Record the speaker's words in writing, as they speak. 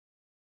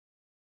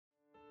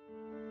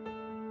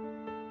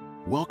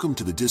Welcome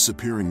to The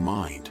Disappearing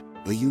Mind,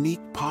 a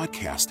unique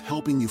podcast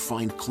helping you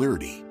find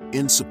clarity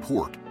and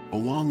support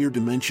along your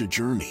dementia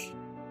journey.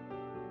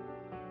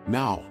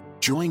 Now,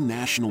 join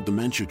National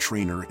Dementia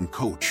Trainer and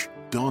Coach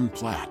Dawn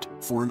Platt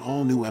for an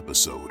all-new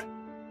episode.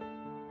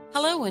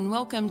 Hello and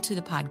welcome to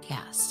the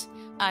podcast.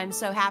 I'm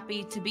so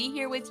happy to be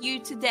here with you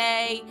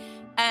today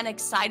and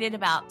excited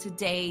about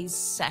today's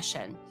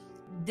session.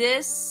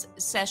 This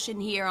session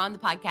here on the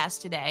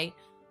podcast today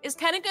is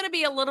kind of going to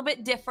be a little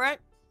bit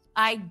different.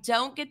 I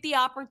don't get the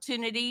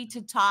opportunity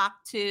to talk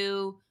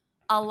to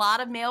a lot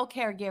of male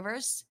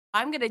caregivers.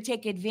 I'm going to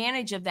take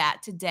advantage of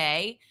that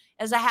today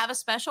as I have a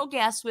special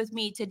guest with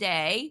me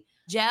today.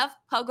 Jeff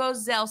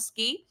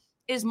Pogozelski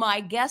is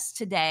my guest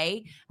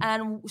today.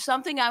 And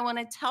something I want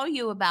to tell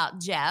you about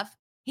Jeff,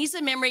 he's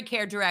a memory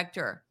care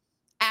director.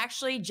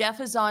 Actually, Jeff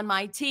is on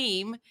my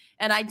team,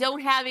 and I don't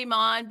have him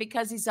on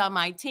because he's on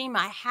my team.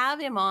 I have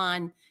him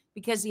on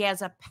because he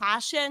has a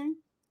passion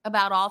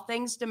about all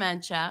things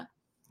dementia.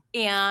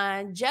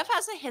 And Jeff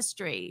has a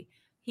history.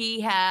 He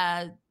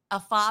had a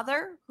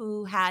father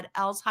who had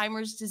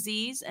Alzheimer's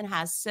disease and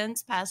has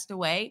since passed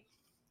away.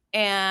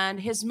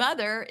 And his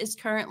mother is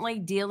currently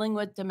dealing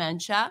with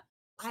dementia.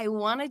 I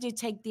wanted to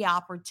take the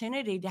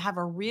opportunity to have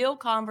a real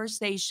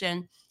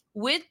conversation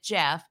with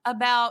Jeff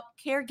about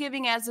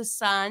caregiving as a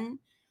son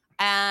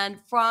and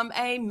from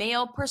a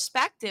male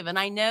perspective. And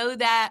I know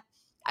that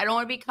I don't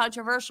want to be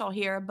controversial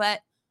here, but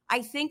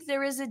I think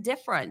there is a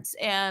difference.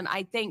 And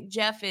I think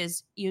Jeff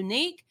is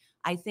unique.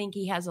 I think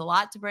he has a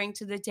lot to bring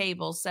to the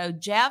table. So,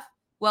 Jeff,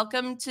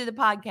 welcome to the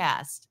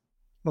podcast.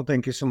 Well,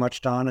 thank you so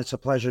much, Dawn. It's a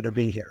pleasure to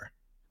be here.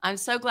 I'm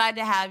so glad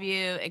to have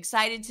you.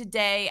 Excited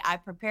today. I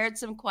prepared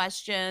some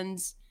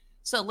questions.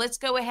 So let's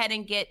go ahead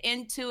and get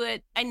into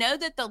it. I know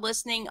that the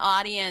listening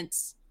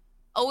audience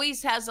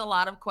always has a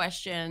lot of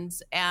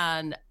questions.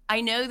 And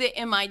I know that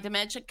in my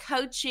dementia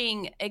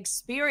coaching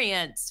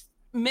experience,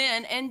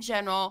 men in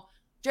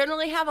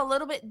generally have a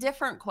little bit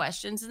different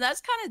questions. And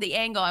that's kind of the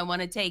angle I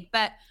want to take.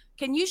 But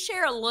can you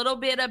share a little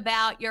bit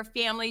about your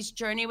family's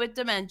journey with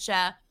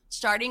dementia,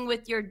 starting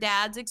with your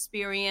dad's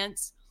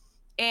experience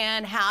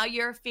and how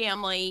your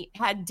family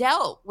had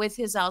dealt with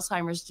his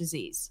Alzheimer's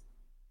disease?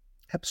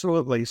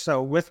 Absolutely.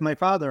 So with my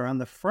father on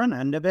the front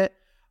end of it,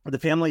 the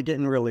family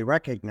didn't really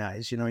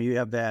recognize, you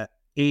have that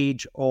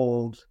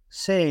age-old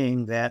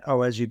saying that,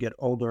 as you get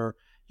older,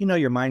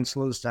 your mind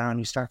slows down,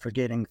 you start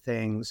forgetting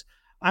things.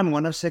 I'm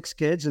one of 6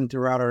 kids, and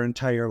throughout our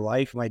entire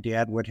life, my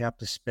dad would have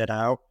to spit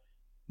out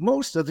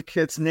most of the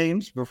kids'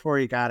 names before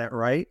he got it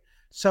right.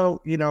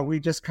 So, we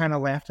just kind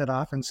of laughed it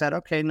off and said,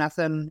 okay,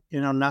 nothing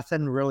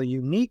really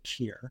unique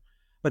here.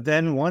 But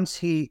then once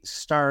he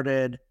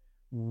started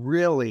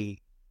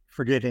really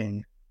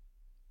forgetting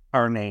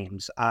our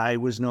names, I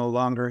was no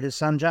longer his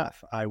son,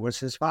 Jeff. I was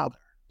his father.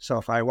 So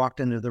if I walked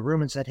into the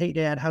room and said, hey,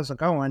 Dad, how's it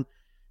going?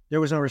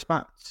 There was no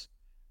response.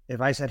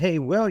 If I said, hey,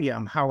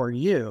 William, how are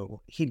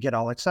you? He'd get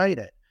all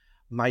excited.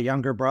 My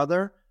younger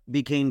brother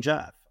became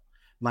Jeff.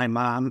 My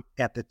mom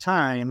at the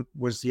time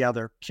was the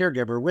other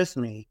caregiver with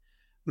me.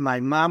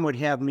 My mom would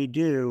have me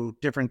do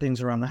different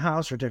things around the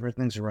house or different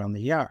things around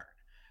the yard.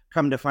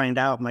 Come to find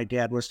out, my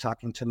dad was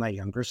talking to my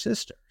younger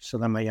sister. So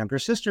then my younger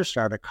sister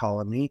started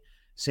calling me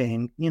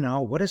saying,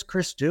 what is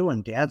Chris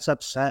doing? Dad's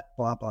upset,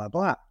 blah, blah,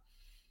 blah.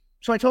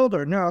 So I told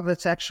her, no,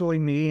 that's actually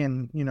me.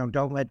 And,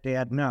 don't let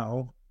Dad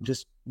know.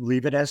 Just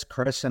leave it as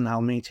Chris and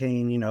I'll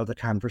maintain, the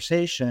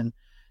conversation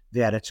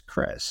that it's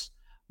Chris.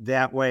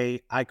 That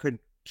way I could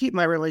keep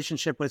my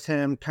relationship with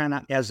him kind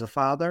of as a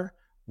father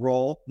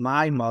role.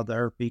 My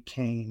mother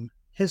became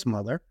his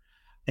mother,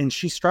 and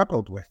she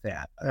struggled with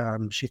that.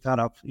 She thought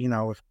of,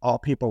 if all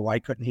people, why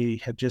couldn't he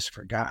have just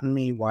forgotten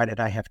me? Why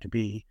did I have to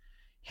be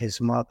his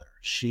mother?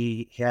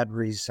 She had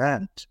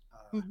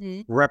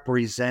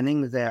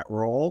representing that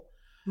role.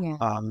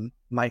 Yeah.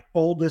 My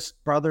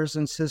oldest brothers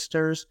and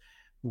sisters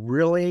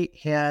really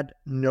had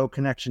no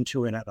connection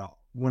to it at all.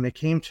 When it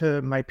came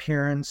to my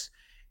parents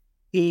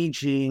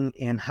aging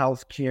in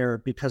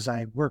healthcare, because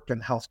I worked in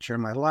healthcare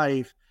my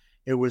life,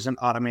 it was an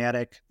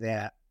automatic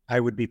that I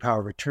would be power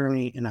of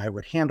attorney and I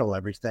would handle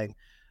everything.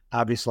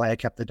 Obviously, I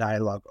kept the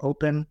dialogue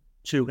open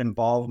to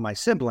involve my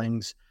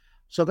siblings.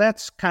 So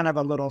that's kind of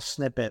a little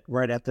snippet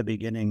right at the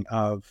beginning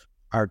of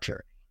our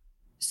journey.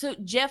 So,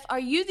 Jeff, are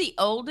you the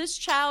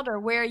oldest child, or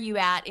where are you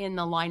at in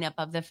the lineup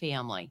of the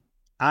family?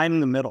 I'm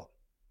the middle.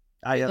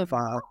 I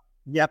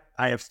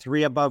have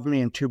 3 above me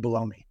and 2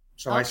 below me.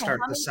 So okay. I start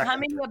the second. How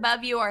many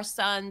above you are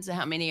sons and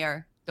how many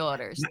are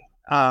daughters?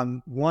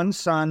 1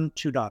 son,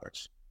 2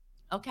 daughters.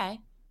 Okay.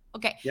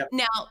 Yep.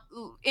 Now,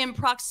 in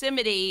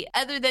proximity,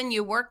 other than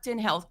you worked in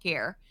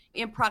healthcare,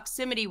 in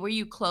proximity, were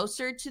you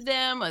closer to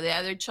them or the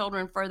other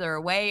children further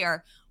away?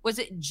 Or was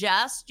it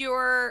just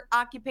your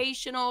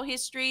occupational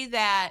history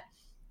that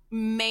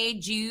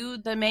made you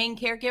the main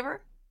caregiver?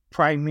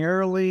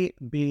 Primarily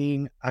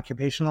being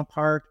occupational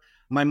part.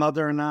 My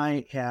mother and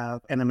I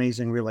have an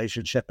amazing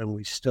relationship, and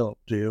we still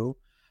do.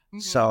 Mm-hmm.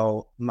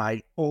 So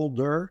my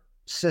older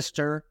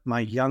sister,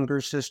 my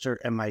younger sister,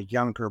 and my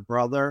younger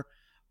brother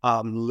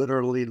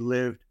literally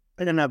lived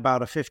in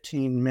about a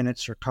 15-minute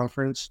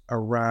circumference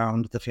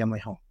around the family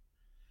home.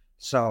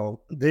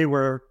 So they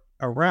were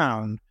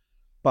around,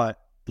 but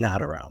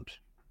not around.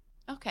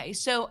 Okay.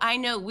 So I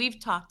know we've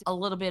talked a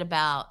little bit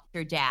about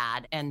your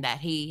dad and that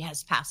he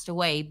has passed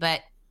away,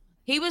 but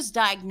he was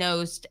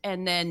diagnosed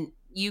and then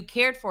you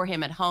cared for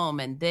him at home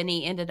and then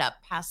he ended up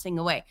passing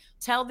away.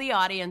 Tell the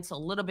audience a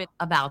little bit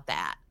about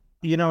that.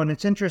 And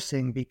it's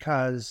interesting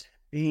because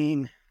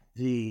being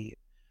the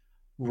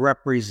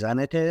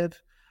representative,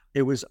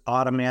 it was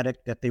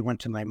automatic that they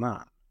went to my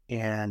mom.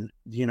 And,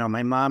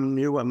 my mom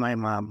knew what my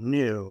mom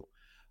knew,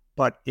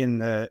 but in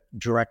the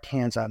direct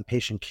hands-on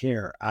patient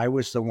care, I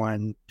was the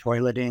one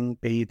toileting,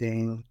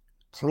 bathing,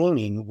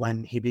 cleaning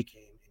when he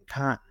became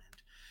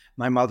incontinent.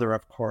 My mother,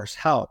 of course,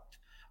 helped,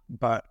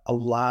 but a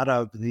lot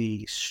of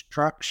the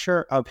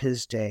structure of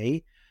his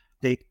day,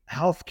 the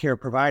healthcare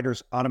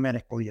providers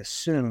automatically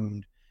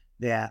assumed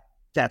that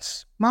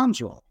that's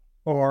mom's role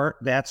or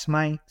that's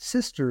my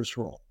sister's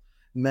role.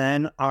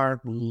 Men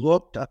are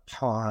looked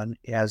upon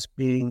as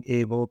being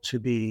able to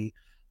be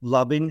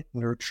loving,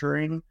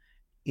 nurturing,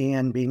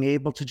 and being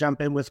able to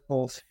jump in with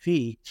both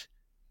feet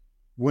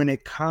when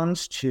it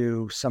comes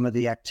to some of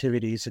the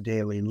activities of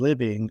daily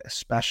living,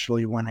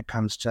 especially when it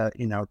comes to,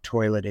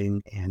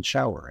 toileting and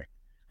showering.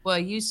 Well,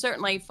 you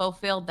certainly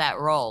fulfilled that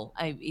role.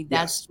 That's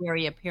Yes.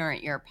 very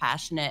apparent. You're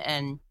passionate,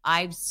 and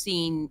I've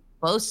seen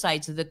both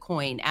sides of the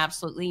coin.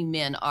 Absolutely,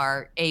 men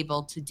are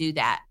able to do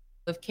that.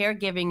 If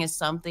caregiving is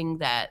something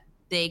that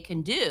they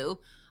can do,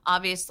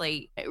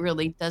 obviously, it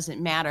really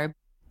doesn't matter.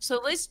 So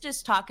let's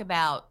just talk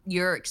about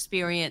your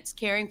experience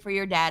caring for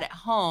your dad at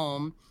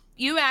home.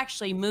 You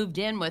actually moved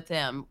in with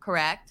him,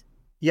 correct?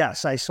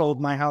 Yes, I sold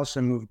my house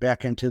and moved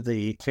back into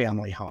the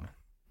family home.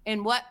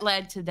 And what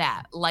led to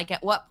that? Like,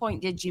 at what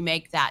point did you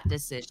make that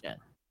decision?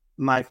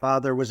 My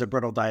father was a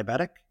brittle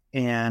diabetic,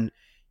 and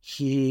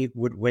he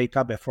would wake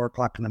up at 4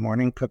 o'clock in the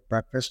morning, cook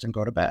breakfast, and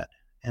go to bed.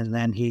 And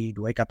then he'd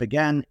wake up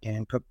again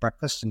and cook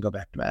breakfast and go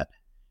back to bed.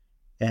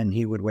 And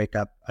he would wake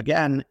up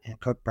again and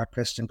cook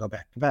breakfast and go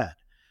back to bed.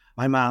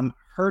 My mom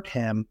heard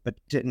him, but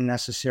didn't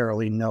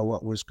necessarily know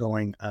what was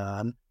going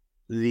on.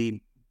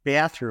 The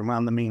bathroom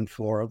on the main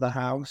floor of the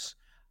house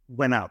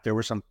went out. There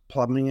were some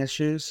plumbing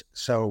issues,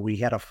 so we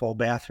had a full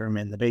bathroom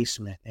in the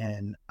basement,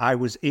 and I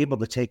was able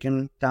to take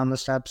him down the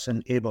steps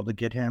and able to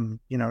get him,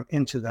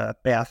 into the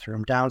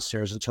bathroom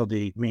downstairs until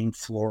the main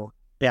floor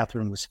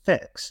bathroom was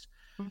fixed.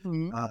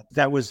 Mm-hmm.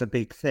 That was a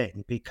big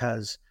thing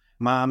because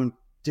mom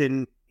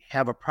didn't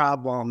have a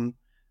problem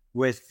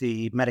with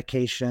the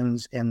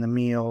medications and the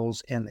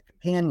meals and the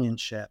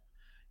companionship.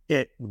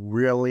 It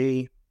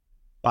really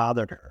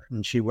bothered her,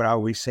 and she would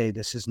always say,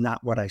 "This is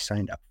not what I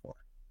signed up for."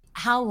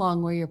 How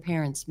long were your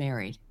parents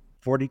married?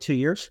 42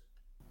 years.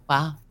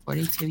 Wow,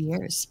 42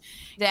 years.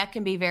 That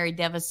can be very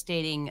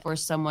devastating for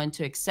someone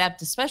to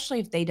accept, especially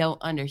if they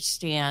don't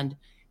understand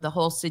the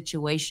whole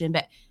situation.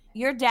 But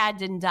your dad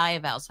didn't die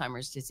of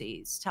Alzheimer's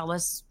disease. Tell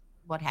us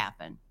what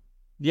happened.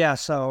 Yeah,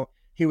 so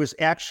he was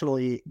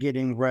actually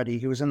getting ready.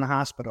 He was in the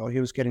hospital. He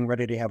was getting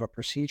ready to have a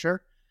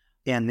procedure.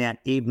 And that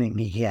evening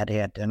he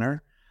had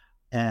dinner,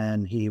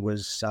 and he went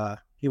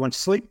to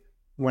sleep,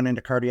 went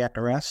into cardiac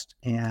arrest,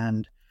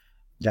 and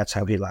that's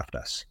how he left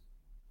us.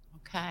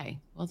 Okay.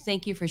 Well,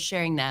 thank you for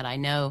sharing that. I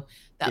know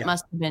that Yeah.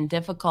 must have been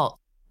difficult.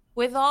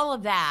 With all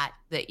of that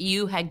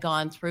you had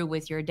gone through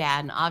with your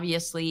dad, and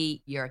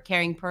obviously you're a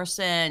caring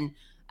person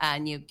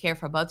and you care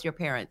for both your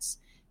parents,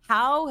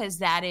 how has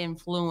that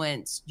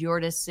influenced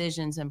your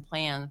decisions and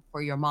plan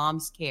for your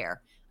mom's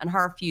care and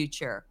her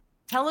future?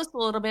 Tell us a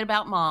little bit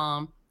about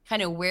mom,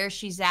 kind of where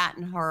she's at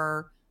in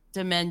her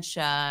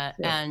dementia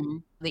Sure.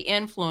 and the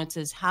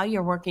influences, how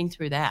you're working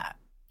through that.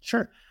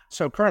 Sure.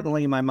 So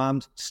currently my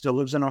mom still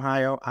lives in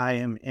Ohio. I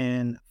am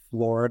in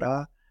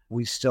Florida.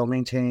 We still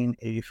maintain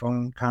a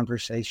phone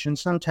conversation,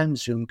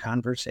 sometimes Zoom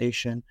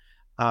conversation.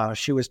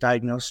 She was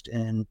diagnosed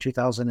in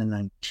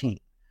 2019.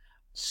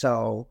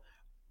 So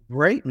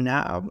right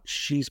now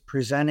she's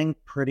presenting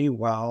pretty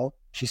well.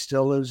 She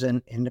still lives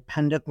in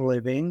independent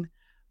living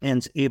and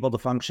is able to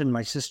function.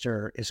 My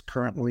sister is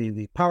currently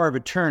the power of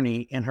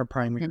attorney and her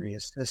primary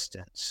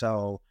assistant.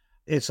 So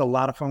it's a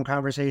lot of phone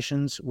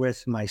conversations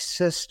with my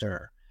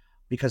sister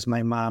because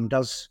my mom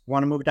does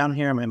want to move down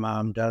here. My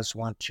mom does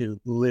want to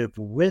live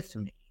with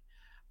me,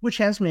 which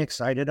has me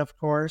excited, of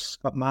course,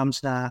 but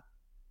mom's not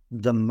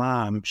the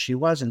mom she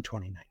was in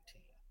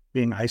 2019.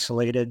 Being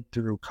isolated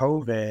through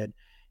COVID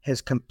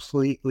has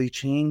completely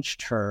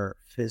changed her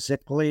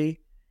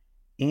physically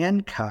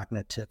and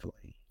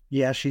cognitively.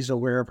 Yeah, she's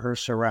aware of her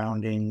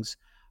surroundings.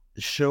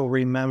 She'll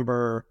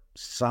remember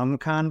some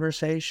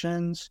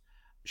conversations,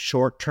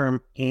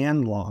 short-term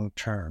and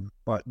long-term.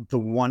 But the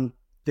one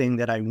thing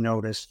that I've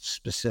noticed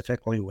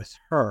specifically with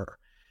her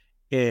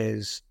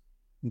is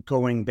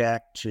going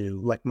back to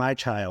like my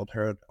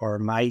childhood or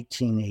my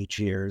teenage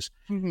years.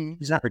 Mm-hmm.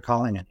 He's not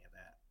recalling any of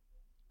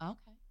that.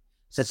 Okay.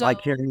 So it's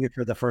like hearing it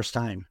for the first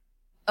time.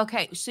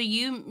 Okay, so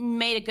you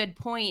made a good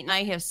point, and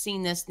I have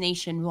seen this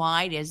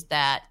nationwide, is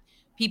that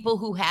people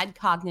who had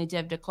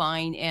cognitive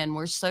decline and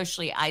were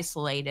socially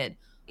isolated,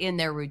 in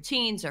their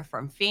routines or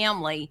from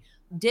family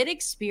did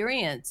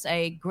experience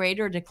a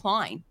greater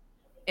decline.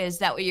 Is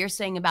that what you're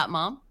saying about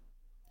mom?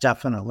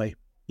 Definitely.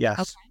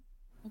 Yes.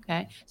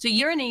 Okay. So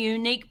you're in a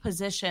unique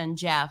position,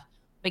 Jeff,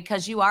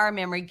 because you are a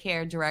memory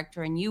care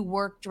director and you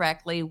work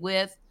directly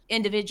with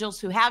individuals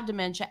who have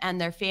dementia and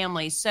their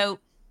families. So,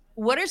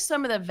 what are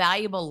some of the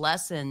valuable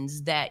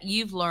lessons that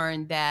you've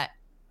learned that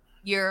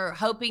you're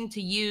hoping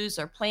to use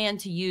or plan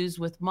to use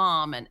with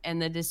mom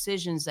and the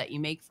decisions that you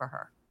make for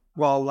her?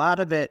 Well, a lot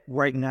of it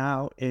right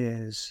now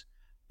is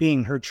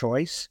being her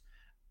choice.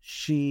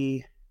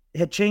 She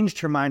had changed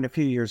her mind a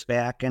few years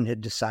back and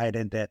had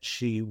decided that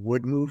she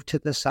would move to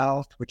the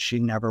South, which she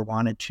never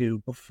wanted to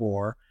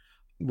before.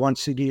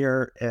 Once a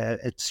year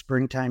at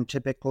springtime,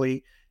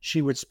 typically,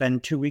 she would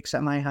spend 2 weeks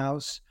at my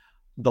house.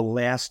 The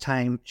last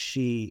time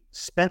she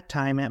spent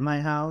time at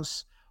my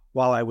house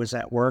while I was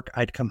at work,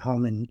 I'd come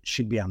home and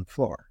she'd be on the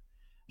floor.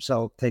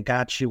 So thank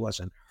God she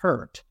wasn't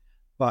hurt,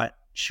 but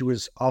she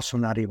was also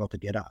not able to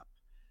get up.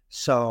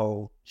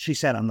 So she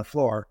sat on the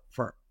floor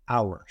for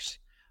hours.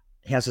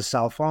 Has a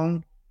cell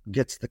phone,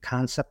 gets the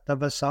concept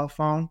of a cell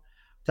phone,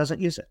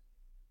 doesn't use it,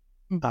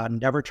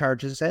 never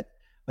charges it,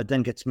 but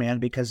then gets mad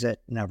because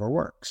it never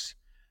works.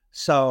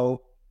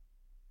 So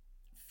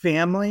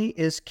family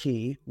is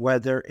key,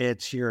 whether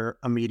it's your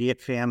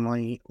immediate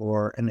family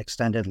or an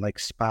extended like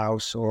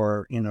spouse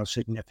or,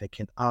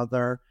 significant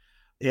other.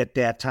 At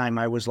that time,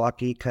 I was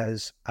lucky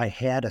because I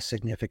had a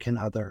significant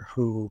other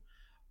who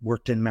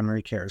worked in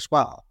memory care as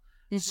well.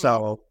 Mhm.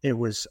 So it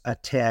was a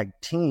tag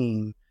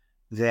team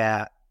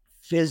that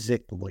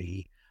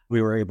physically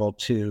we were able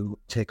to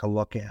take a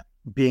look at.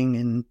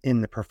 Being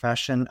in the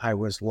profession, I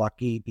was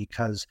lucky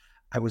because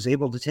I was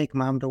able to take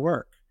mom to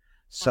work.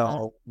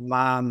 So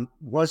mom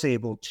was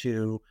able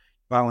to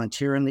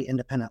volunteer in the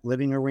independent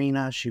living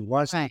arena. She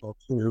was Right. able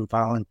to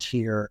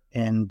volunteer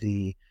in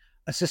the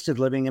assisted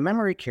living and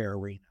memory care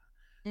arena.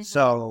 Mhm.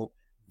 So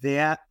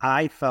that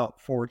I felt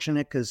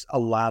fortunate because a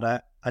lot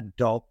of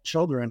adult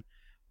children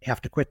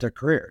have to quit their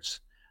careers.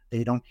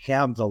 They don't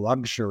have the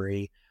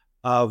luxury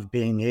of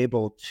being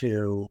able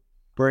to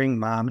bring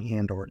mom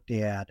and or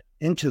dad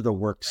into the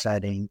work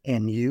setting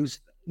and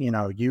use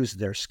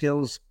their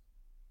skills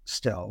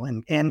still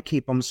and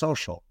keep them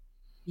social.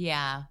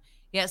 Yeah.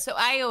 Yeah. So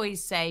I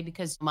always say,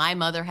 because my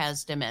mother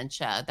has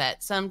dementia,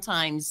 that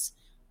sometimes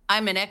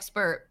I'm an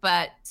expert,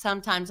 but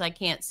sometimes I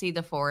can't see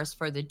the forest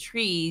for the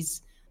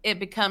trees. It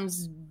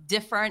becomes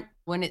different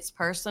when it's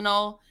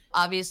personal.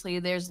 Obviously,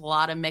 there's a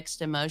lot of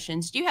mixed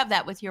emotions. Do you have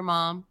that with your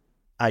mom?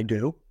 I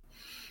do.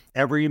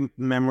 Every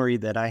memory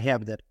that I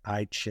have that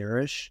I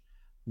cherish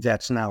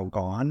that's now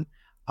gone,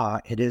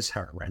 it is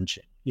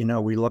heart-wrenching.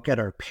 We look at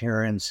our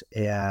parents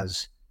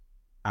as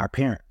our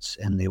parents,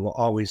 and they will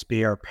always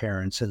be our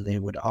parents, and they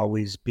would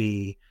always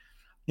be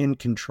in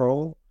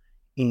control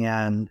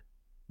and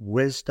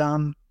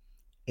wisdom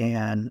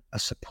and a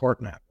support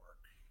network.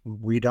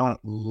 We don't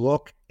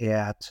look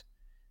at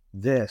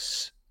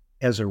this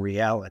as a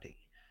reality.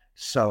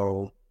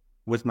 So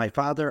with my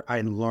father,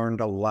 I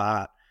learned a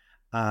lot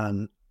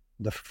on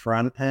the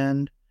front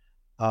end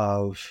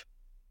of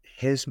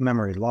his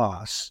memory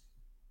loss,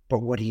 but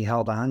what he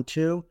held on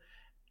to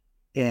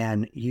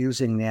and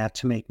using that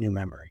to make new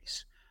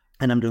memories.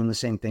 And I'm doing the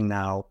same thing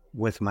now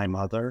with my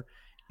mother.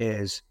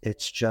 It's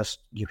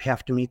just, you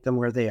have to meet them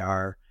where they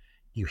are.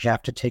 You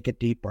have to take a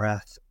deep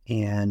breath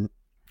and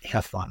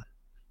have fun.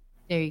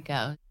 There you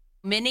go.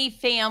 Many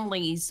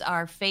families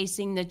are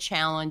facing the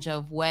challenge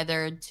of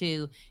whether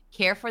to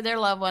care for their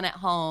loved one at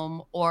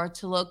home or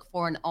to look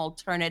for an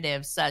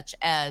alternative, such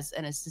as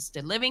an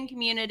assisted living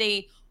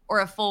community or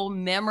a full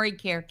memory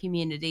care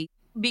community.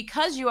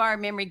 Because you are a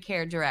memory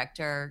care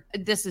director,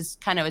 this is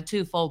kind of a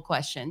twofold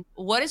question.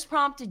 What has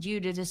prompted you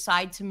to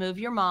decide to move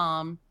your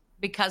mom?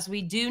 Because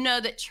we do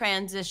know that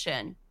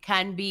transition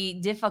can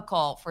be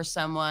difficult for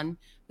someone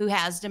who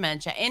has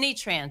dementia, any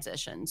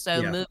transition.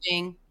 So Yeah.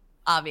 moving,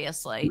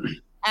 obviously.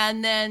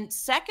 And then,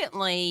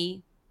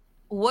 secondly,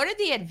 what are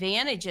the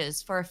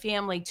advantages for a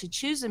family to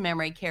choose a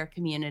memory care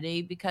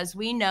community? Because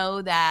we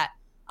know that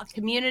a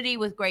community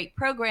with great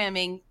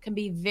programming can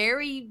be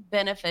very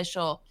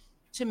beneficial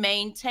to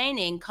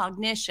maintaining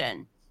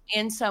cognition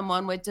in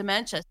someone with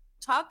dementia.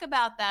 Talk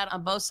about that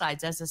on both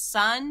sides, as a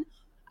son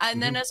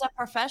and then Mhm. as a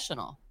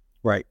professional.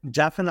 Right.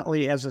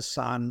 Definitely as a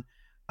son,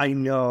 I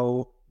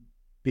know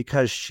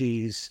because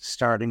she's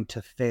starting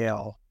to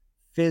fail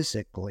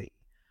physically,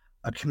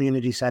 a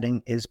community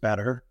setting is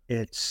better.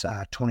 It's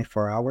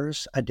 24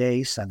 hours a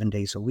day, 7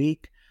 days a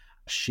week.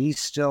 She's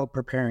still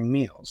preparing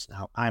meals.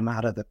 Now I'm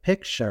out of the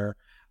picture.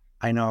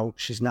 I know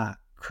she's not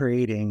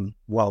creating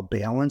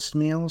well-balanced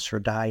meals. Her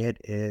diet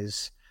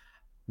is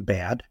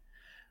bad.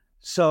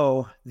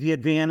 So the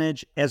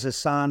advantage as a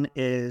son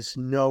is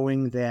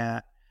knowing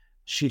that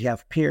she'd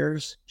have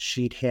peers,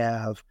 she'd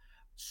have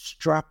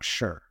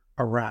structure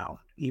around,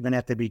 even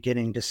at the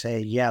beginning, to say,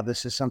 yeah,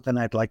 this is something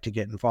I'd like to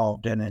get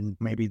involved in, and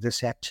maybe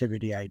this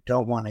activity I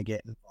don't want to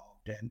get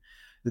involved in.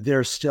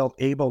 They're still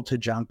able to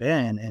jump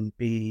in and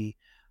be,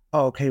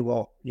 oh, okay,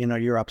 well,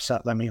 you're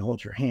upset, let me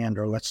hold your hand,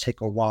 or let's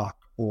take a walk,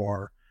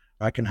 or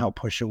I can help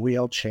push a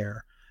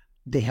wheelchair.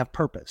 They have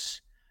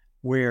purpose.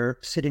 Where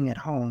sitting at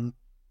home,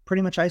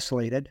 pretty much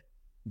isolated,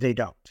 they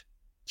don't.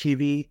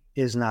 TV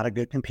is not a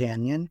good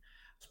companion.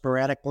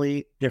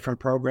 Sporadically, different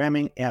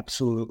programming,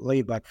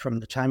 absolutely. But from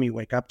the time you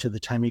wake up to the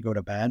time you go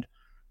to bed,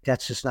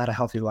 that's just not a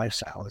healthy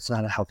lifestyle. It's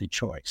not a healthy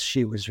choice.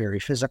 She was very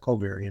physical,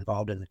 very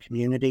involved in the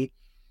community.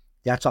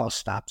 That's all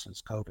stopped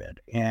since COVID.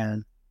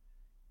 And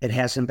it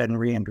hasn't been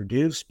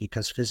reintroduced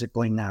because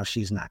physically now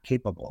she's not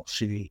capable.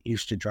 She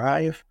used to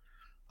drive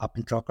up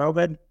until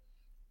COVID.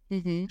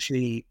 Mm-hmm.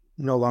 She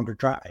no longer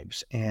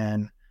drives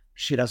and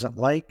she doesn't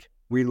like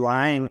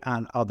relying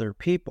on other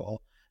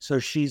people. So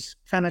she's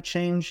kind of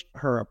changed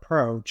her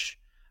approach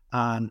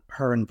on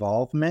her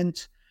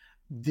involvement.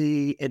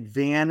 The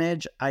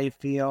advantage I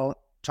feel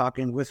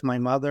talking with my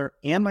mother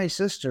and my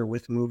sister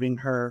with moving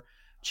her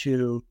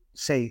to,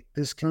 say,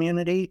 this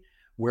community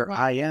where Right.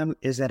 I am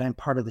is that I'm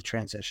part of the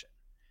transition.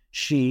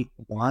 She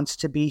wants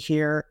to be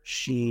here.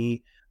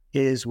 She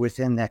is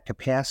within that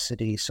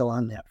capacity. So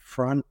on that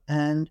front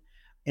end,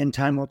 and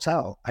time will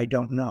tell, I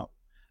don't know.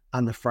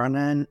 On the front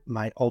end,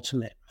 my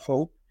ultimate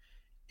hope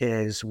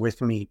is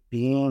with me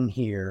being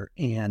here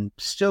and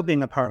still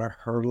being a part of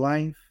her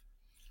life,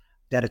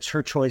 that it's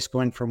her choice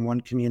going from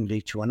one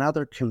community to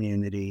another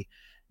community,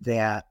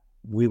 that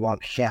we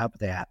won't have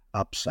that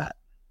upset.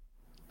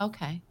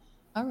 Okay.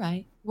 All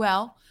right.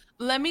 Well,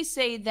 let me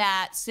say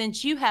that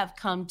since you have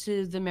come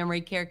to the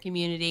memory care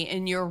community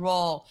in your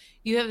role,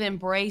 you have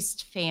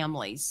embraced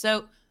families.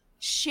 So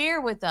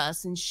share with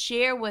us and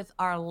share with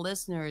our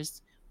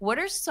listeners, what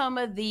are some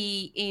of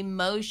the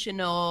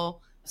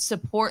emotional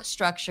support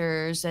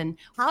structures and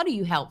how do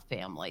you help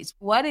families?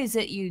 What is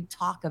it you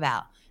talk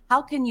about?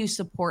 How can you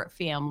support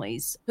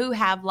families who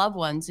have loved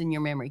ones in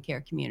your memory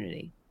care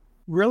community?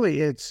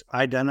 Really, it's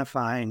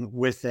identifying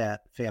with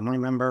that family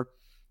member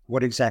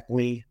what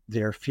exactly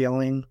they're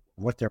feeling,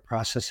 what they're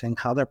processing,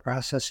 how they're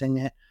processing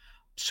it.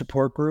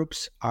 Support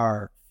groups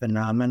are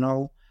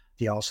phenomenal.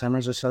 The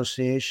Alzheimer's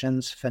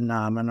Association's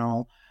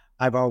phenomenal.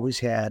 I've always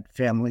had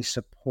family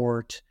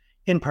support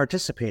in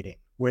participating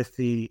with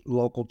the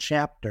local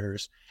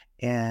chapters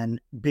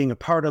and being a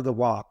part of the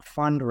walk,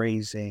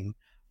 fundraising.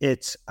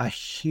 It's a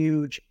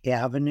huge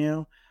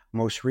avenue.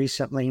 Most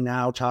recently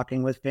now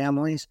talking with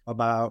families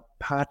about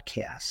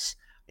podcasts,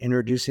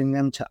 introducing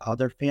them to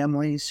other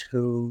families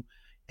who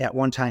at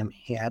one time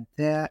had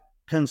that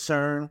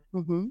concern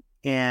Mm-hmm.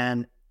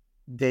 and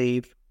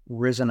they've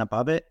risen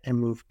above it and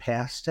moved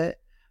past it.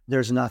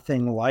 There's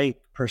nothing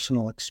like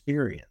personal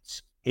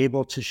experience.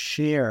 Able to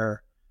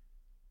share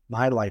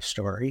my life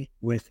story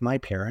with my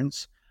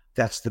parents,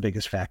 that's the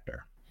biggest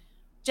factor.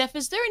 Jeff,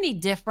 is there any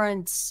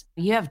difference?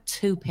 You have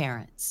two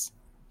parents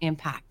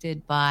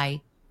impacted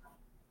by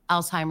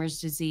Alzheimer's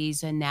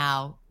disease and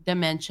now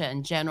dementia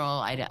in general.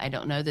 I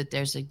don't know that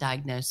there's a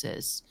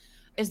diagnosis.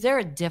 Is there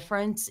a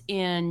difference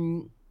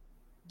in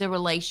the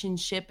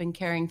relationship and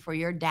caring for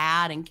your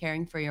dad and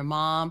caring for your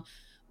mom?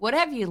 What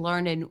have you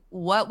learned and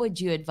what would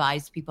you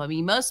advise people? I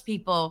mean, most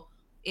people,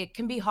 it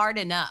can be hard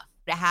enough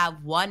to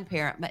have one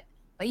parent,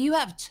 but you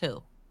have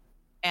two.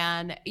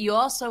 And you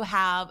also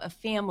have a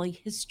family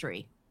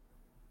history,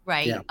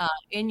 Yeah. right?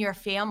 In your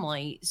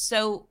family.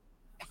 So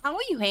how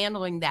are you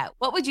handling that?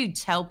 What would you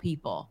tell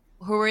people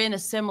who are in a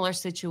similar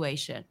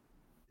situation?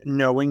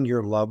 Knowing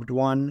your loved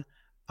one,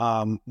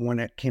 when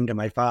it came to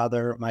my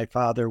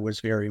father was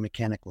very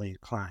mechanically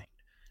inclined.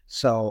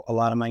 So a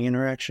lot of my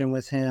interaction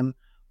with him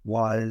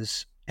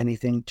was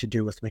anything to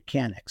do with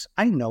mechanics.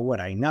 I know what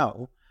I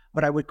know,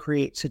 but I would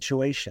create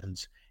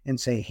situations and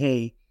say,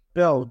 hey,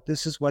 Bill,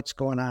 this is what's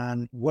going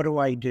on. What do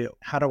I do?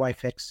 How do I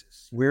fix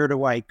this? Where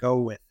do I go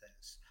with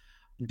this?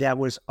 That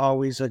was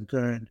always a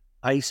good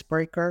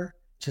icebreaker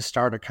to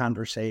start a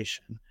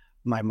conversation.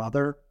 My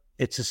mother,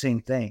 it's the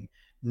same thing,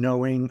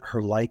 knowing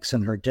her likes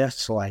and her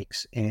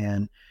dislikes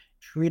and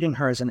treating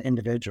her as an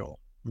individual,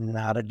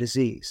 not a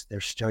disease.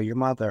 They're still your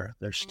mother.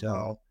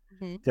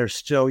 Mhm. They're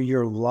still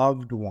your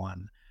loved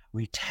one.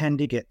 We tend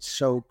to get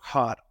so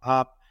caught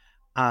up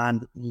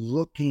on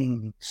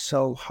looking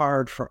so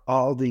hard for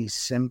all these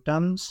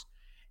symptoms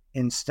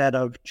instead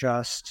of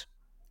just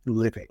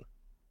living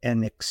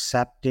and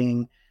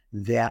accepting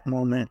that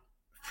moment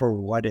for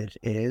what it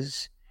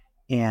is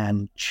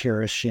and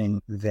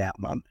cherishing that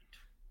moment.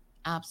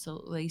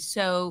 Absolutely.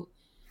 So,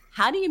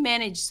 how do you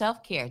manage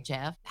self care,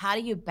 Jeff? How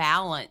do you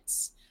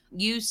balance?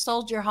 You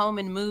sold your home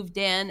and moved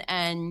in,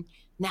 and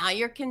now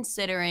you're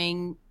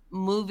considering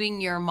moving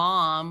your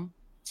mom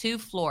to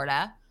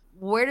Florida.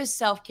 Where does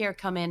self care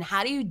come in?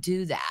 How do you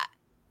do that?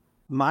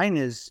 Mine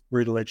is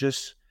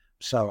religious,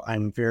 so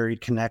I'm very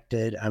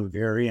connected. I'm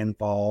very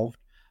involved.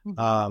 Mhm.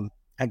 Um,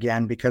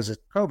 Again, because of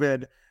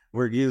COVID,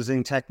 we're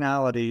using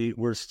technology.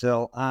 We're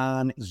still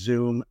on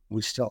Zoom.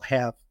 We still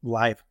have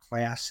live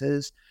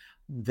classes.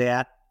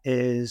 That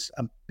is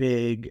a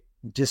big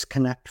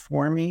disconnect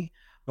for me.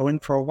 Going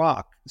for a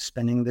walk,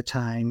 spending the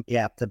time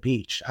at the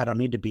beach. I don't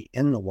need to be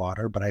in the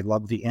water, but I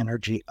love the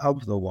energy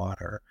of the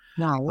water.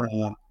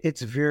 No.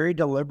 It's very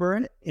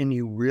deliberate, and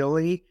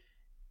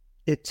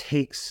it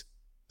takes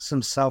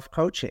some self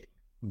coaching.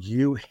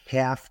 You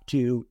have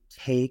to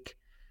take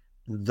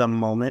the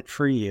moment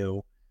for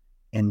you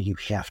and you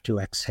have to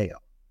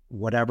exhale.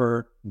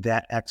 Whatever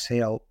that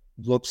exhale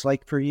looks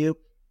like for you.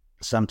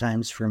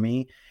 Sometimes for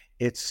me,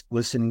 it's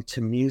listening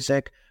to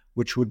music,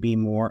 which would be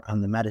more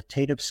on the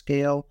meditative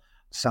scale.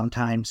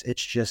 Sometimes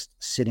it's just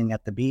sitting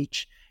at the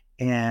beach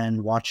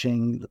and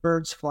watching the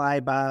birds fly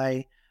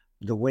by,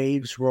 the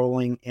waves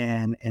rolling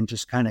in, and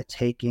just kind of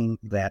taking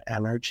that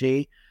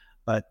energy.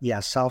 But yeah,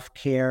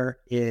 self-care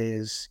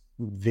is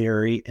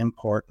very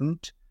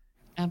important.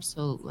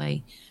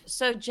 Absolutely.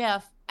 So,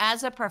 Jeff,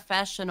 as a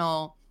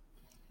professional,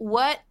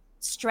 what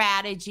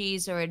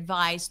strategies or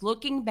advice,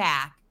 looking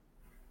back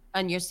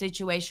on your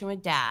situation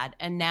with dad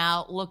and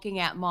now looking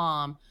at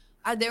mom,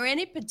 are there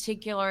any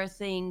particular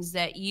things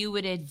that you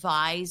would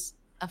advise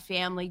a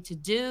family to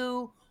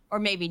do or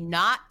maybe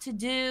not to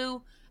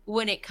do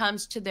when it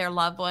comes to their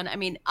loved one? I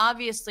mean,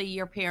 obviously,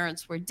 your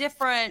parents were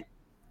different,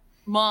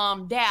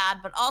 mom, dad,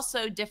 but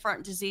also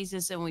different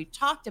diseases. And we've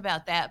talked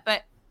about that.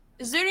 But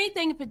is there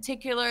anything in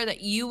particular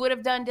that you would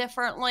have done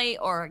differently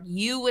or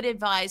you would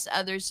advise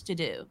others to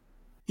do?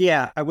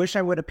 Yeah, I wish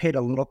I would have paid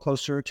a little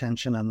closer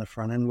attention on the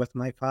front end with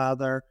my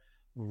father,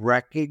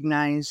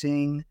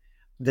 recognizing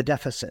the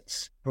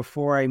deficits.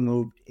 Before I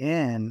moved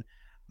in,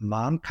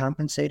 mom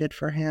compensated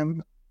for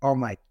him. Oh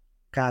my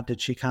God,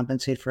 did she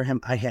compensate for him?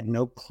 I had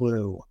no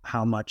clue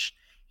how much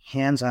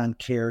hands-on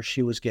care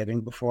she was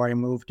giving before I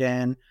moved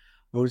in.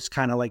 It was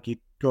kind of like you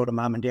go to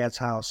mom and dad's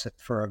house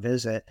for a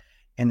visit,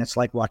 and it's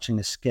like watching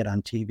a skit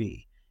on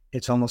TV.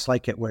 It's almost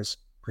like it was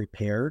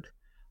prepared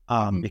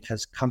Mhm.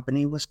 because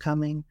company was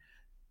coming.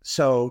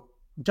 So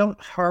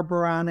don't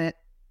harbor on it.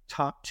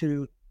 Talk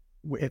to,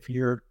 if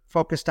you're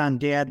focused on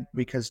dad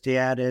because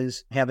dad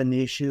is having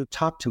the issue,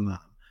 talk to mom,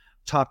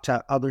 talk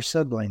to other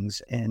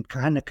siblings and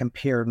kind of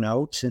compare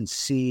notes and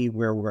see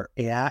where we're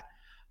at.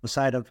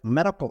 Aside of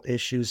medical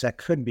issues that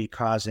could be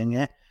causing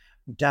it,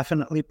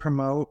 definitely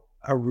promote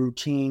a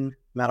routine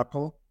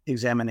medical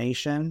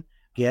examination,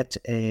 get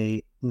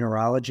a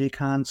neurology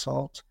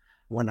consult.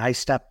 When I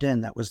stepped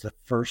in, that was the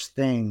first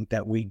thing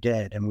that we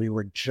did. And we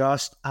were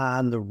just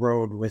on the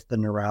road with the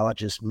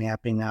neurologist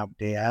mapping out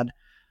dad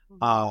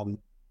Mhm.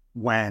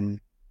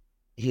 when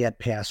he had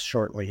passed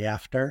shortly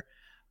after.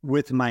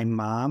 With my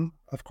mom,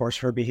 of course,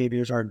 her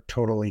behaviors are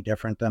totally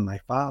different than my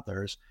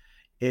father's,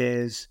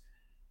 is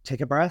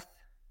take a breath,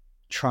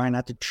 try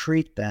not to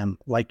treat them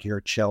like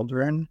your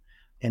children.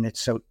 And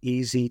it's so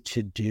easy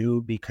to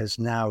do because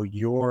now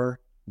you're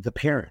the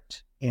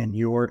parent and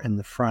you're in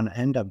the front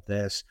end of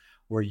this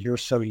where you're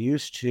so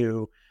used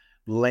to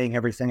laying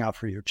everything out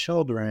for your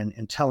children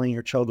and telling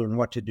your children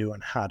what to do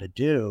and how to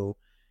do.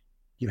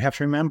 You have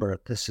to remember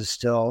this is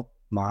still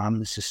mom,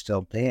 this is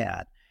still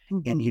dad.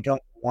 And you Mhm.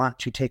 don't want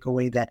to take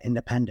away that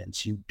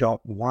independence. You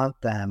don't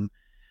want them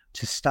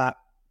to stop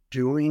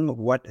doing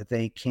what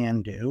they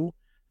can do,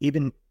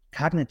 even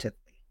cognitively.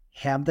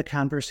 Have the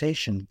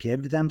conversation,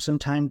 give them some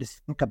time to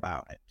think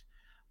about it.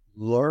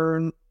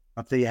 Learn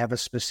if they have a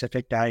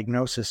specific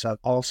diagnosis of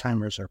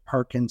Alzheimer's or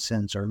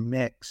Parkinson's or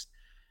mixed.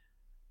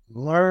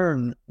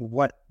 Learn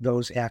what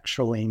those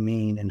actually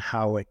mean and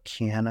how it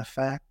can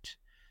affect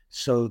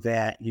so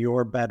that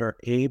you're better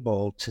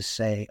able to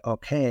say,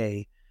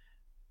 okay,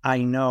 I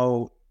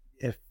know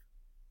if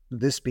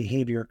this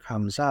behavior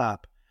comes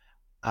up,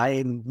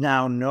 I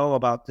now know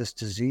about this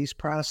disease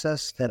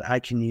process that I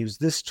can use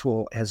this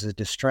tool as a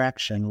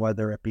distraction,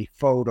 whether it be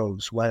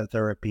photos,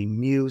 whether it be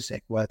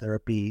music, whether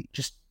it be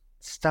just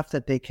stuff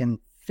that they can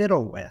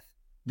fiddle with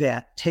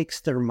that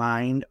takes their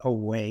mind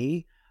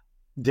away.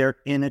 They're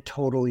in a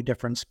totally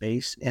different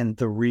space and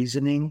the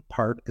reasoning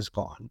part is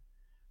gone.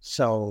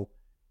 So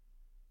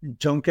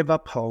don't give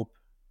up hope.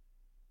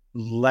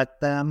 Let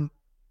them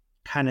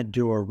kind of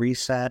do a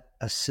reset,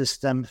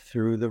 assist them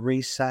through the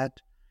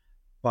reset,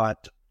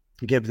 but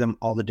give them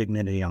all the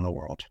dignity in the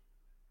world.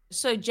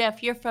 So,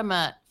 Jeff, you're from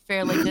a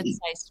fairly good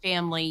sized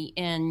family.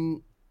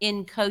 And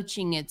in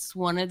coaching, it's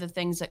one of the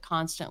things that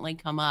constantly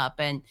come up.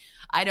 And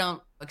I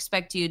don't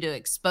expect you to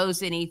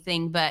expose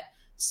anything, but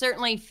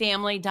certainly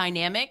family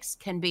dynamics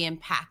can be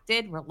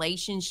impacted,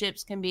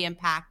 relationships can be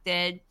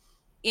impacted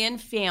in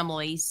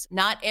families.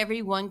 Not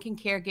everyone can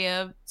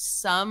caregive.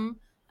 Some,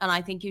 and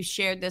I think you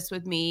shared this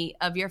with me,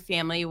 of your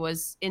family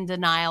was in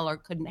denial or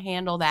couldn't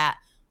handle that.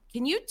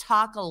 Can you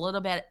talk a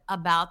little bit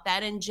about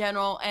that in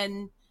general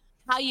and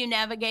how you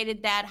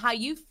navigated that, how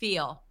you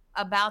feel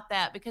about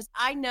that? Because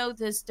I know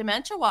this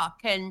dementia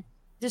walk can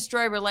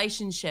destroy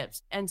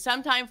relationships, and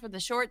sometime for the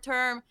short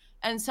term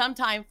and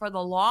sometime for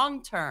the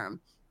long term.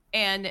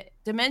 And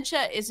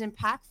dementia is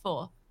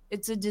impactful.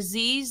 It's a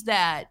disease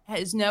that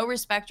has no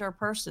respect or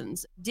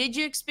persons. Did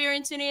you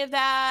experience any of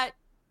that?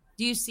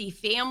 Do you see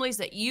families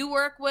that you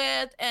work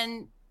with?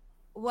 And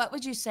what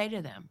would you say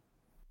to them?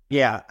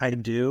 Yeah, I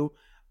do.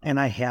 And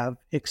I have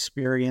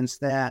experienced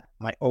that.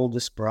 My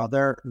oldest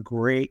brother,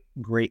 great,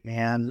 great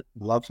man,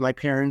 loves my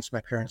parents.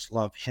 My parents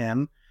love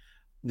him.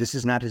 This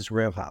is not his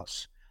real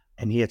house.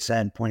 And he had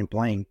said point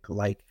blank,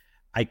 like,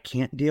 I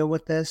can't deal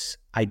with this.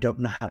 I don't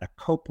know how to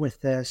cope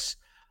with this.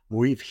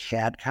 We've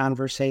had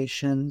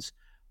conversations.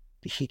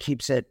 He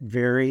keeps it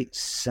very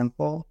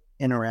simple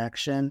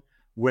interaction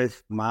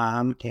with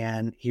mom,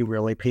 and he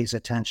really pays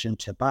attention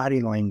to body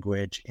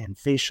language and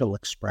facial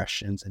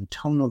expressions and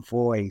tone of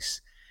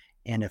voice.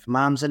 And if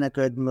mom's in a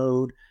good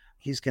mood,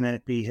 he's going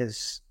to be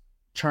his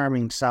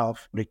charming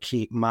self to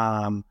keep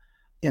mom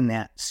in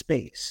that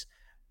space.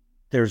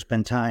 There's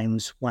been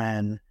times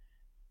when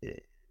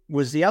it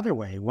was the other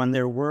way, when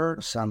there were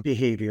some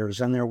behaviors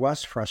and there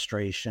was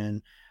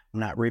frustration,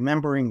 not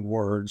remembering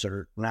words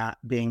or not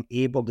being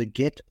able to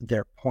get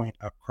their point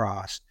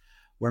across,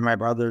 where my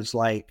brother's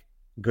like,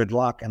 good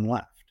luck, and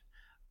left.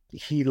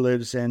 He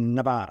lives in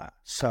Nevada,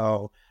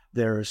 so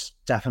there's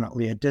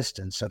definitely a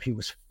distance. So he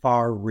was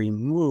far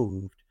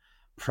removed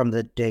from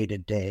the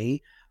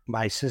day-to-day.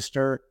 My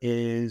sister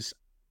is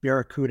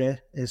Barracuda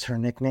is her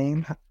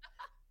nickname.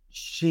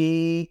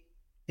 She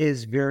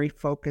is very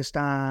focused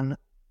on,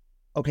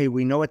 okay,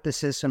 we know what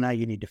this is, so now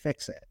you need to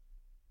fix it.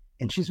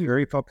 And she's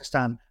very focused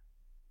on,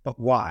 but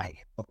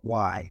why? But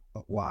why?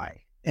 But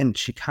why? And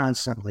she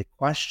constantly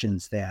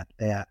questions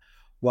that,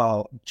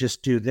 well,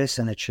 just do this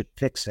and it should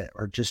fix it,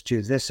 or just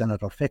do this and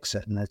it'll fix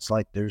it. And it's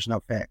like, there's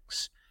no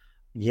fix.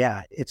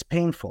 Yeah, it's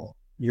painful.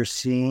 You're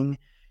seeing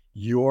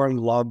your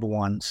loved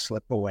one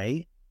slip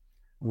away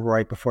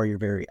right before your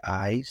very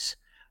eyes.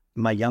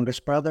 My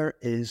youngest brother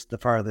is the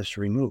farthest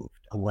removed.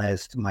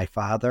 With my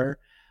father,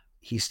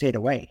 he stayed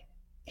away.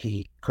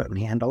 He couldn't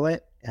handle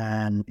it.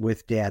 And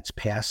with dad's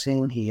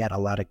passing, he had a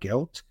lot of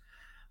guilt.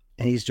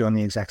 And he's doing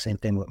the exact same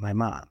thing with my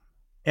mom.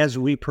 As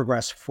we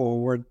progress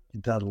forward,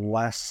 the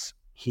less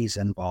he's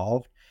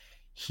involved,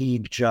 he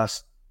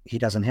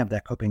doesn't have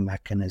that coping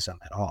mechanism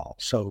at all.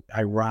 So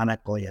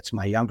ironically, it's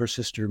my younger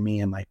sister, me,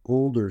 and my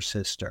older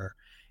sister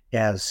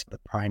as the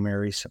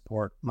primary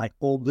support. My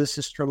oldest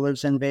sister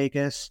lives in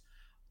Vegas.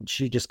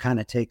 She just kind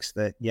of takes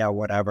the, yeah,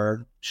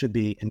 whatever, should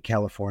be in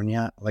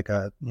California, like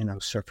a,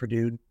 surfer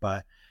dude.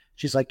 But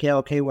she's like, yeah,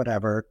 okay,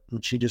 whatever.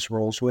 And she just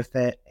rolls with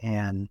it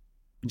and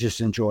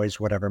just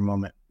enjoys whatever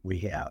moment we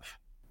have.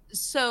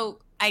 So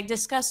I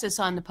discussed this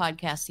on the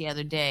podcast the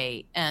other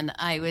day, and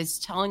I was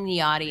telling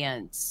the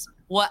audience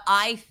what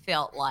I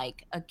felt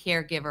like a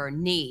caregiver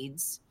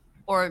needs,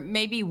 or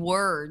maybe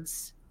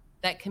words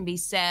that can be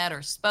said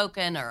or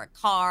spoken, or a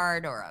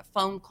card or a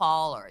phone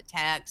call or a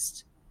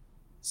text.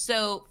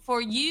 So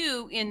for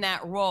you in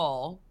that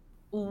role,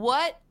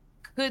 what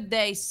could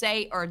they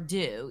say or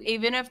do,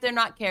 even if they're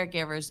not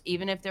caregivers,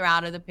 even if they're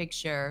out of the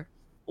picture?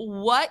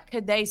 What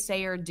could they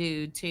say or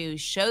do to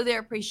show their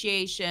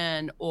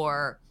appreciation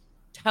or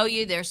tell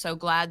you they're so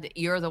glad that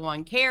you're the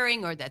one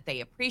caring or that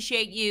they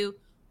appreciate you?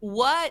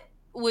 What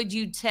would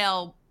you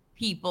tell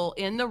people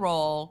in the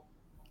role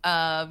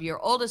of your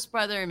oldest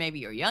brother and maybe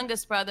your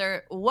youngest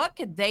brother? What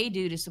could they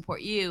do to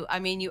support you? I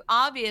mean, you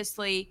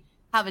obviously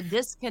have a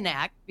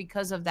disconnect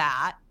because of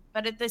that,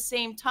 but at the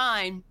same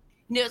time,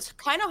 it's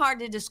kind of hard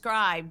to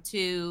describe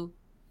to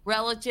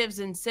relatives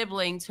and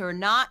siblings who are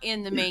not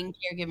in the main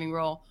caregiving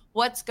role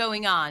what's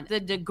going on, the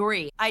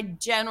degree. I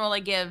generally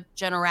give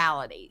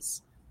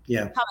generalities.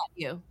 Yeah. How about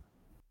you?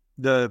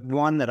 The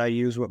one that I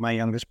use with my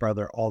youngest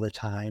brother all the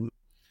time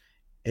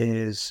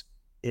is,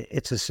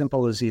 it's as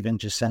simple as even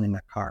just sending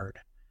a card.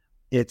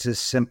 It's as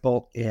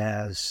simple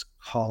as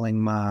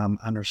calling mom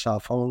on her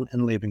cell phone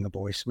and leaving a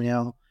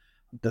voicemail.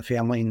 The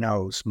family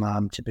knows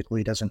mom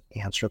typically doesn't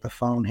answer the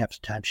phone. Half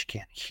the time she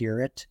can't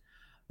hear it,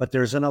 but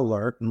there's an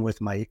alert. And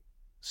with my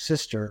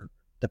sister,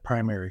 the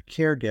primary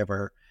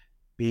caregiver,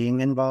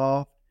 being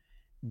involved,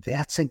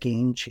 that's a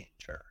game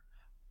changer.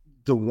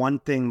 The one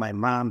thing my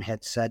mom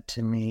had said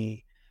to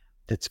me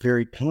that's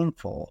very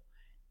painful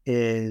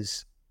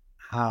is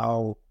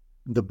how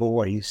the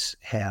boys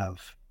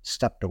have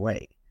stepped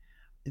away.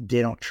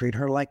 They don't treat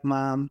her like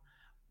mom.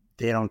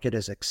 They don't get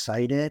as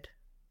excited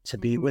to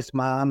be with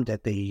mom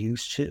that they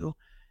used to.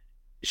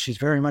 She's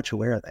very much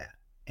aware of that.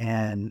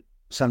 And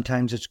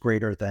sometimes it's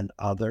greater than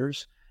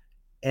others.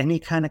 Any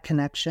kind of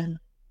connection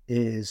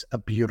is a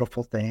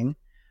beautiful thing.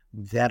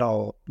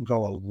 That'll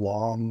go a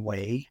long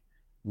way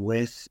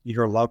with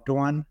your loved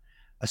one,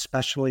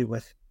 especially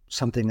with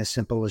something as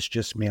simple as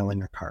just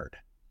mailing a card.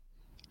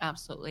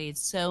 Absolutely.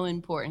 It's so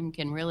important,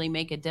 can really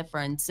make a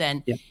difference.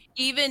 And Yeah.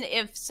 even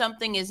if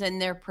something is in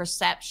their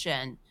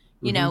perception,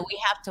 we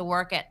have to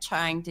work at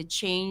trying to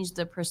change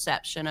the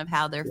perception of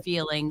how they're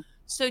feeling.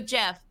 So,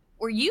 Jeff,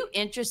 were you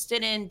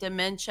interested in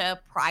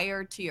dementia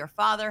prior to your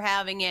father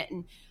having it?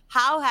 And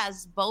how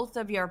has both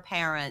of your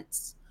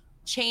parents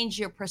changed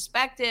your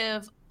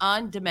perspective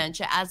on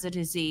dementia as a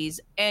disease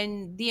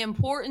and the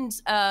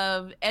importance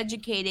of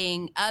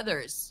educating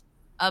others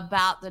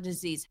about the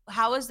disease?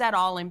 How has that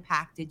all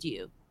impacted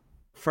you?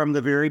 From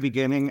the very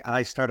beginning,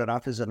 I started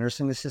off as a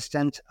nursing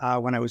assistant.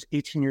 When I was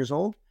 18 years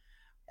old,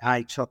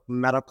 I took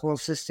medical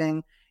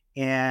assisting,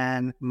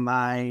 and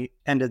my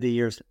end of the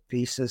year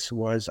thesis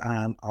was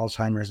on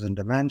Alzheimer's and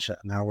dementia.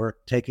 Now we're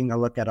taking a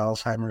look at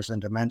Alzheimer's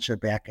and dementia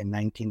back in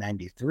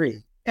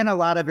 1993, and a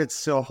lot of it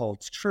still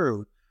holds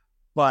true.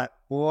 But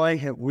boy,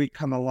 have we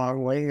come a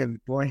long way, and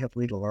boy, have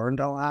we learned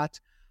a lot.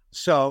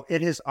 So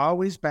it has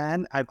always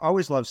been, I've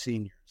always loved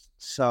seniors.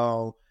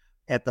 So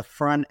At the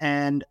front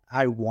end,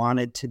 I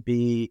wanted to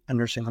be a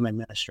nursing home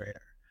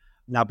administrator.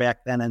 Now,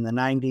 back then in the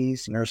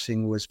 90s,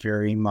 nursing was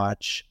very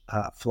much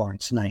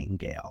Florence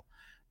Nightingale.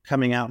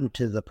 Coming out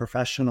into the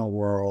professional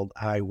world,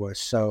 I was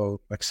so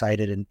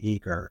excited and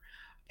eager.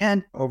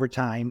 And over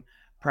time,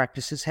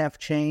 practices have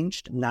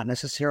changed, not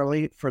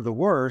necessarily for the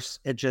worse.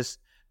 It just,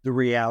 the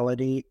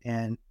reality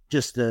and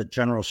just the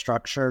general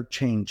structure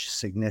changed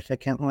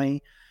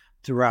significantly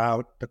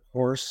throughout the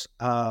course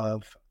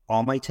of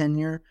all my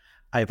tenure.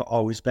 I've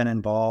always been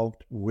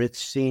involved with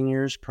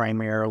seniors,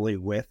 primarily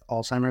with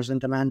Alzheimer's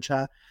and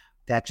dementia.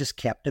 That just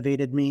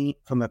captivated me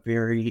from a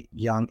very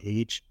young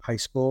age, high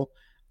school,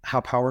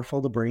 how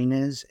powerful the brain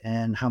is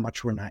and how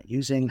much we're not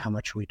using, how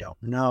much we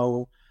don't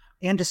know,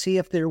 and to see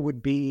if there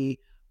would be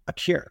a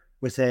cure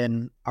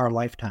within our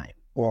lifetime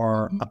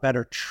or a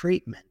better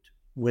treatment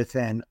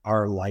within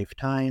our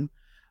lifetime.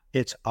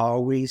 It's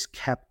always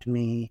kept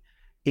me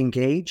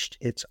engaged.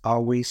 It's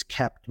always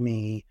kept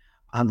me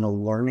on the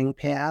learning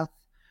path.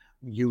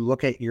 You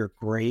look at your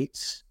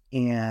greats,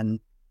 and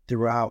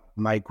throughout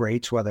my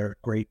greats, whether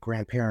great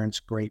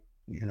grandparents, great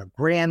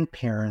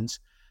grandparents,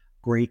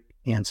 great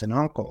aunts and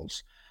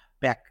uncles,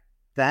 back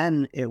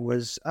then it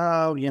was,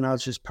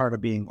 it's just part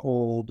of being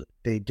old.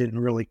 They didn't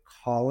really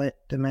call it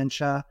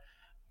dementia,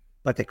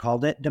 but they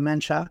called it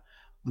dementia,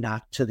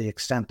 not to the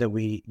extent that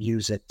we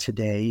use it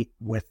today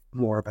with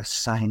more of a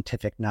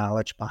scientific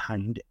knowledge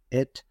behind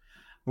it.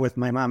 With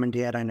my mom and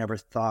dad, I never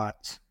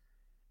thought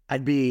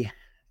I'd be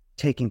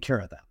taking care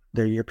of them.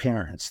 They're your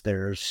parents.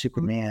 They're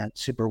Superman,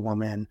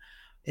 Superwoman.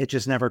 It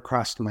just never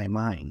crossed my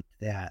mind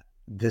that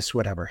this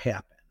would ever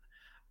happen.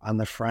 On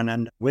the front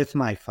end with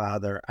my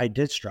father, I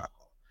did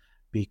struggle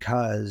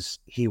because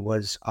he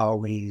was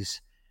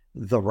always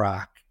the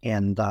rock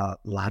and the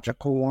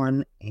logical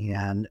one,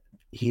 and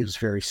he was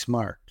very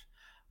smart.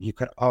 You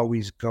could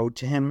always go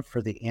to him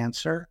for the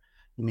answer.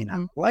 You may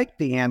not like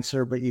the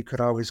answer, but you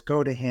could always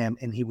go to him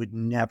and he would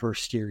never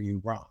steer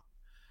you wrong.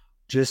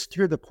 Just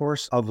through the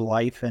course of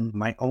life and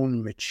my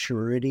own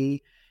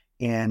maturity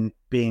and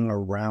being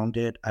around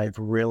it, I've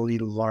really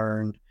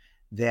learned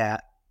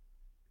that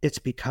it's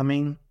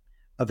becoming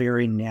a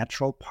very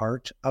natural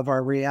part of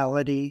our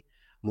reality.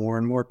 More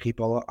and more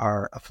people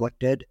are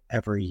afflicted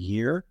every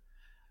year.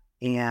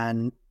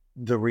 And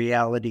the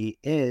reality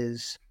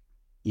is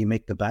you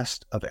make the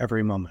best of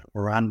every moment.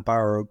 We're on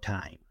borrowed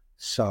time.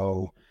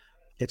 So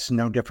it's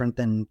no different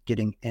than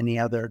getting any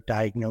other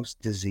diagnosed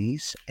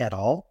disease at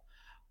all,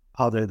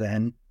 other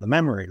than the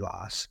memory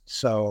loss.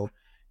 So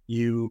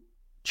you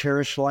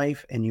cherish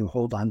life and you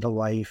hold on to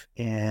life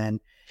and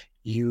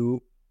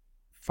you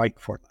fight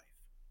for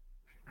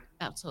life.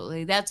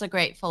 Absolutely. That's a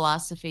great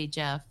philosophy,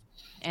 Jeff.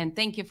 And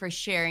thank you for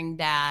sharing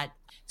that.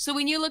 So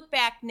when you look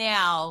back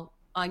now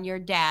on your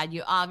dad,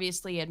 you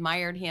obviously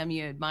admired him.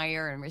 You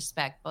admire and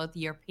respect both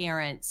your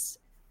parents.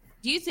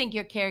 Do you think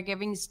your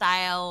caregiving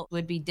style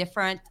would be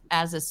different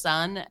as a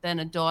son than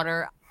a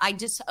daughter? I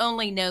just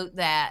only note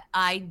that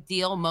I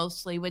deal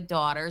mostly with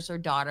daughters or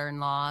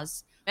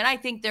daughter-in-laws. And I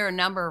think there are a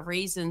number of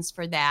reasons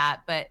for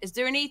that. But is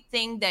there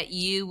anything that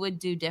you would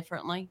do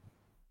differently?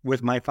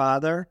 With my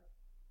father,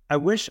 I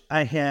wish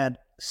I had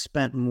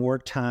spent more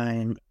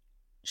time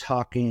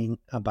talking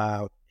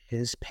about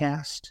his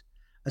past,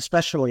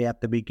 especially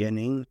at the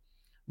beginning,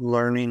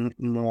 learning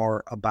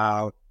more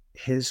about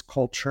his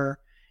culture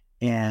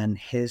and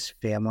his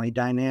family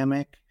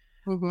dynamic,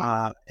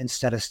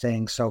 instead of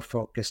staying so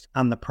focused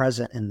on the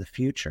present and the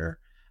future.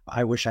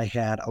 I wish I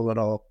had a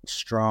little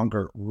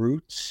stronger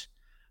roots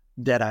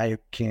that I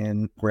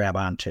can grab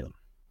onto.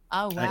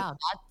 Oh, wow.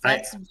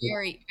 That's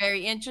very,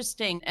 very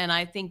interesting. And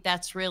I think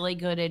that's really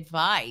good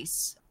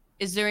advice.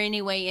 Is there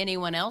any way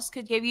anyone else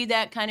could give you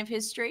that kind of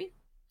history?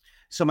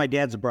 So my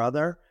dad's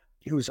brother,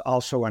 who's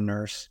also a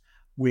nurse,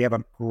 we have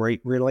a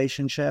great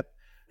relationship.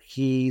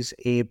 He's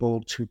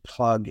able to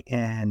plug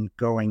in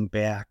going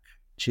back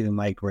to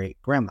my great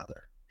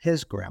grandmother,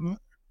 his grandmother.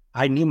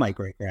 I knew my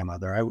great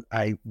grandmother.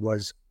 I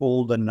was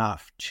old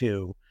enough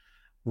to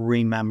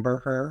remember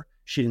her.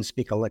 She didn't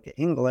speak a lick of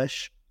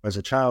English. As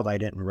a child, I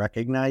didn't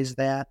recognize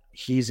that.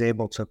 He's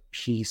able to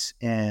piece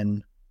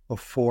in,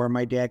 before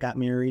my dad got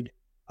married,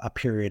 a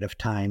period of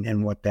time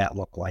and what that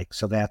looked like.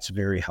 So that's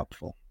very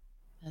helpful.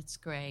 That's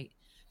great.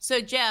 So,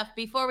 Jeff,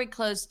 before we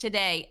close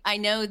today, I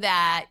know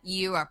that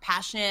you are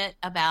passionate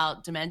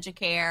about dementia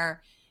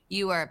care.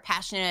 You are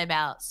passionate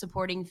about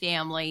supporting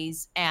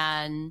families,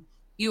 and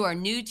you are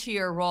new to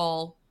your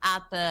role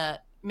at the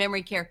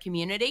memory care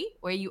community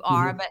where you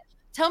are. But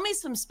tell me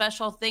some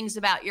special things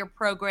about your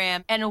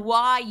program and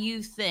why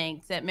you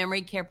think that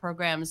memory care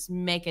programs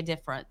make a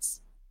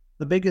difference.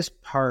 The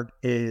biggest part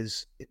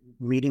is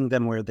meeting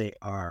them where they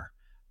are,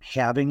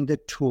 having the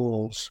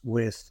tools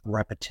with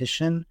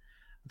repetition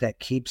that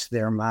keeps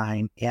their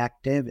mind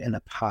active in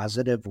a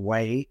positive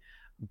way,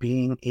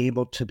 being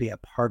able to be a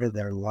part of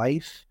their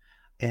life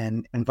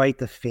and invite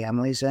the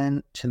families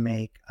in to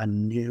make a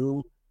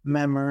new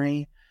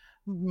memory.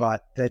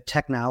 But the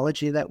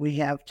technology that we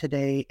have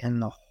today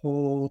and the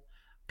whole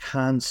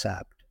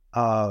concept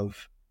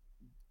of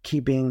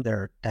keeping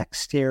their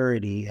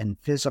dexterity and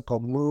physical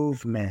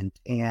movement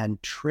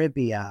and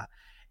trivia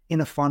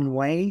in a fun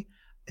way,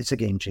 it's a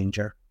game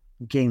changer.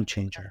 Game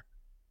changer.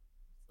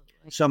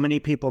 So many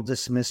people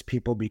dismiss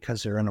people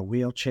because they're in a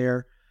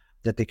wheelchair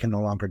that they can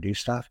no longer do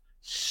stuff.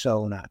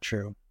 So not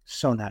true.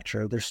 So not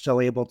true. They're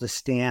still able to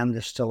stand.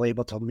 They're still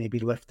able to maybe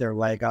lift their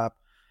leg up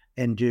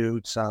and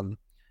do some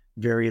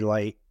very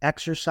light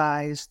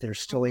exercise. They're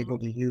still able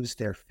to use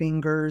their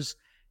fingers,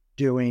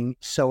 doing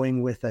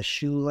sewing with a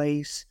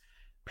shoelace,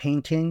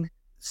 painting,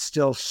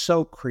 still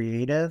so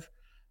creative.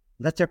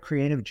 Let their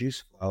creative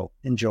juice flow.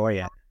 Enjoy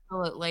it.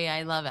 Absolutely.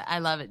 I love it. I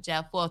love it,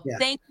 Jeff. Well, Yeah.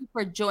 thank you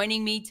for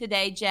joining me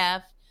today,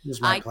 Jeff. It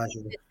was my I pleasure.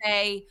 want to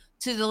say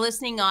to the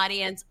listening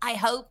audience, I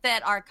hope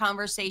that our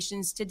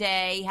conversations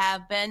today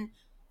have been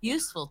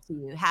useful to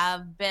you,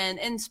 have been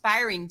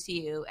inspiring to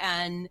you,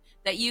 and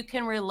that you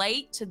can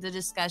relate to the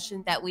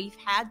discussion that we've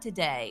had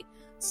today.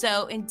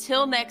 So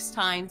until next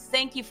time,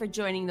 thank you for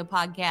joining the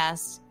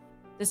podcast.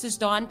 This is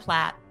Dawn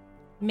Platt.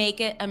 Make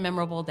it a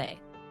memorable day.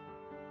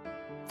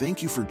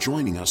 Thank you for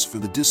joining us for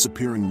the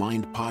Disappearing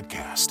Mind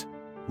podcast.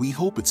 We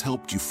hope it's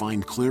helped you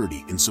find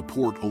clarity and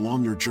support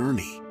along your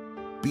journey.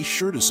 Be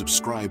sure to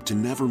subscribe to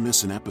never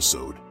miss an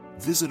episode,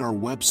 visit our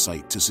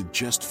website to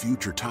suggest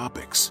future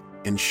topics,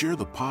 and share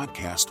the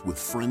podcast with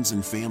friends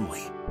and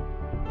family.